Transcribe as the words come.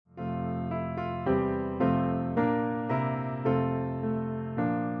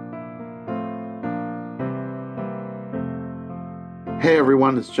Hey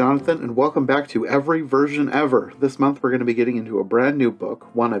everyone, it's Jonathan, and welcome back to Every Version Ever. This month we're going to be getting into a brand new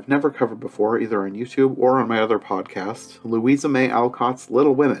book, one I've never covered before, either on YouTube or on my other podcast, Louisa May Alcott's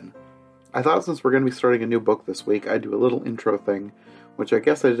Little Women. I thought since we're going to be starting a new book this week, I'd do a little intro thing, which I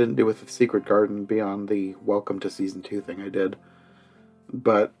guess I didn't do with The Secret Garden beyond the Welcome to Season 2 thing I did.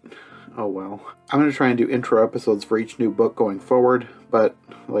 But, oh well. I'm going to try and do intro episodes for each new book going forward, but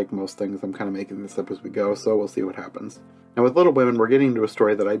like most things, I'm kind of making this up as we go, so we'll see what happens. Now with Little Women, we're getting into a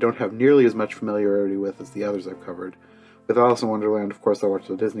story that I don't have nearly as much familiarity with as the others I've covered. With Alice in Wonderland, of course, I watched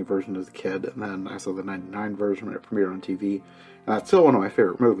the Disney version as a kid, and then I saw the 99 version when it premiered on TV, and that's still one of my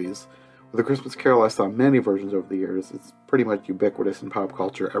favorite movies. With A Christmas Carol, I saw many versions over the years. It's pretty much ubiquitous in pop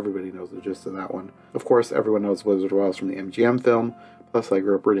culture. Everybody knows the gist of that one. Of course, everyone knows Wizard of Oz from the MGM film, plus I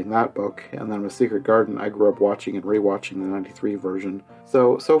grew up reading that book, and then with Secret Garden, I grew up watching and rewatching the 93 version.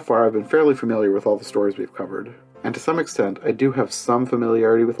 So far, I've been fairly familiar with all the stories we've covered. And to some extent, I do have some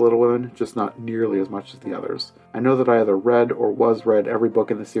familiarity with Little Women, just not nearly as much as the others. I know that I either read or was read every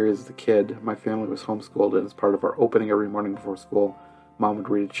book in the series as a kid. My family was homeschooled, and as part of our opening every morning before school, Mom would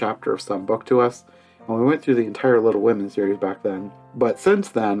read a chapter of some book to us, and we went through the entire Little Women series back then. But since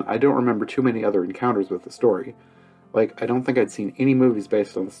then, I don't remember too many other encounters with the story. Like, I don't think I'd seen any movies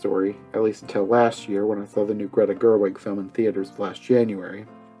based on the story, at least until last year when I saw the new Greta Gerwig film in theaters last January.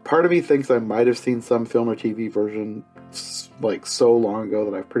 Part of me thinks I might have seen some film or TV version like so long ago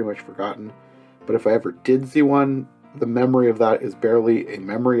that I've pretty much forgotten. But if I ever did see one, the memory of that is barely a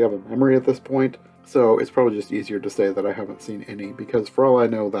memory of a memory at this point. So it's probably just easier to say that I haven't seen any, because for all I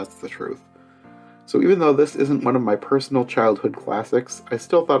know, that's the truth. So even though this isn't one of my personal childhood classics, I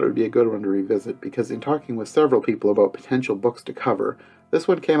still thought it would be a good one to revisit, because in talking with several people about potential books to cover, this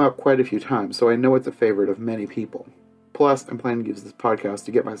one came up quite a few times, so I know it's a favorite of many people. Plus, I'm planning to use this podcast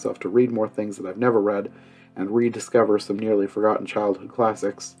to get myself to read more things that I've never read and rediscover some nearly forgotten childhood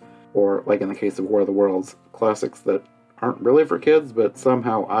classics, or, like in the case of War of the Worlds, classics that aren't really for kids, but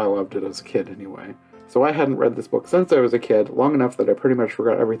somehow I loved it as a kid anyway. So I hadn't read this book since I was a kid, long enough that I pretty much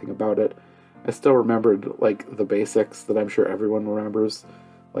forgot everything about it. I still remembered, like, the basics that I'm sure everyone remembers,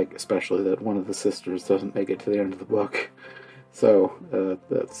 like, especially that one of the sisters doesn't make it to the end of the book. So,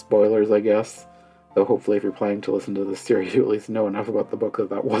 that's spoilers, I guess. Though hopefully if you're planning to listen to this series, you at least know enough about the book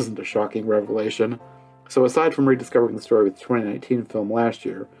that wasn't a shocking revelation. So aside from rediscovering the story with the 2019 film last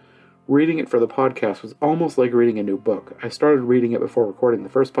year, reading it for the podcast was almost like reading a new book. I started reading it before recording the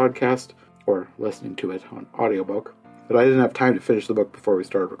first podcast, or listening to it on audiobook, but I didn't have time to finish the book before we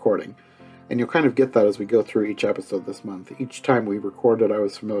started recording. And you'll kind of get that as we go through each episode this month. Each time we recorded, I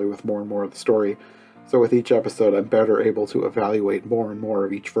was familiar with more and more of the story, so with each episode, I'm better able to evaluate more and more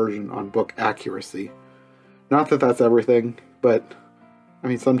of each version on book accuracy. Not that that's everything, but, I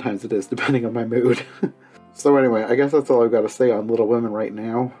mean, sometimes it is, depending on my mood. So anyway, I guess that's all I've got to say on Little Women right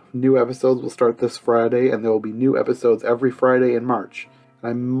now. New episodes will start this Friday, and there will be new episodes every Friday in March. And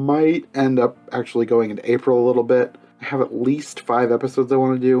I might end up actually going into April a little bit. I have at least 5 episodes I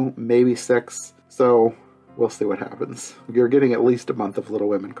want to do, maybe 6, so we'll see what happens. You're getting at least a month of Little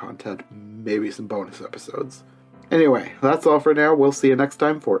Women content, maybe some bonus episodes. Anyway, that's all for now. We'll see you next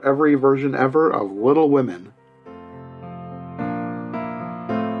time for Every Version Ever of Little Women.